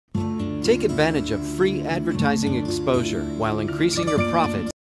Take advantage of free advertising exposure while increasing your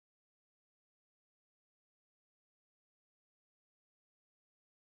profits.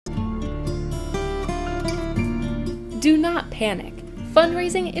 Do not panic.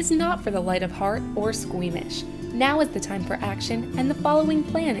 Fundraising is not for the light of heart or squeamish. Now is the time for action, and the following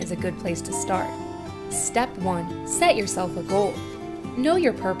plan is a good place to start. Step 1. Set yourself a goal. Know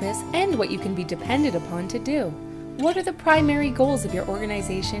your purpose and what you can be depended upon to do. What are the primary goals of your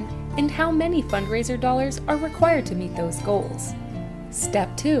organization, and how many fundraiser dollars are required to meet those goals?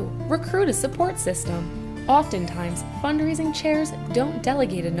 Step 2. Recruit a support system. Oftentimes, fundraising chairs don't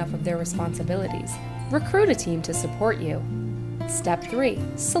delegate enough of their responsibilities. Recruit a team to support you. Step 3.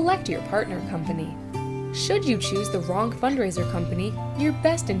 Select your partner company. Should you choose the wrong fundraiser company, your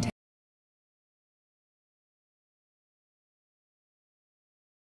best intention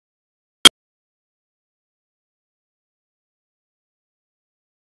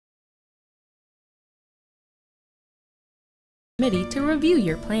committee to review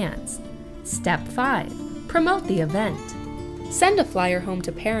your plans. Step 5. Promote the event. Send a flyer home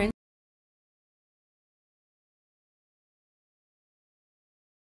to parents.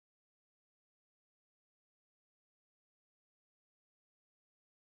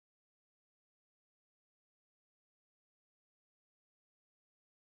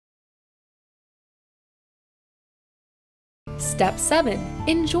 Step 7.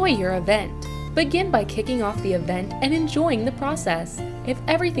 Enjoy your event. Begin by kicking off the event and enjoying the process. If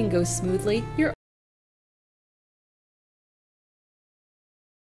everything goes smoothly, you're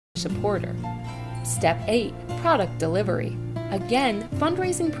a supporter. Step 8. Product delivery. Again,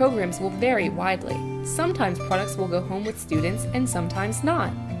 fundraising programs will vary widely. Sometimes products will go home with students and sometimes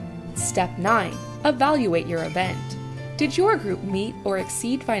not. Step 9. Evaluate your event. Did your group meet or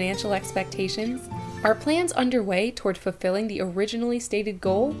exceed financial expectations? Are plans underway toward fulfilling the originally stated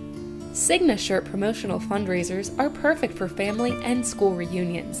goal? SIGnaShirt promotional fundraisers are perfect for family and school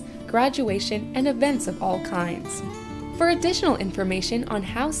reunions, graduation, and events of all kinds. For additional information on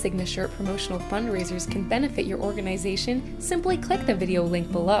how SIGnaShirt promotional fundraisers can benefit your organization, simply click the video link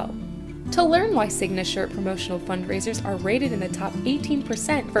below. To learn why SIGnaShirt promotional fundraisers are rated in the top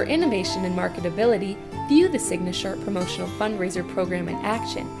 18% for innovation and marketability, view the SIGnaShirt promotional fundraiser program in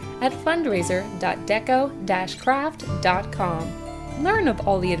action at fundraiser.deco-craft.com. Learn of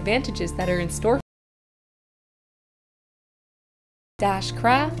all the advantages that are in store.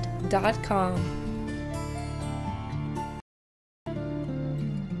 -craft.com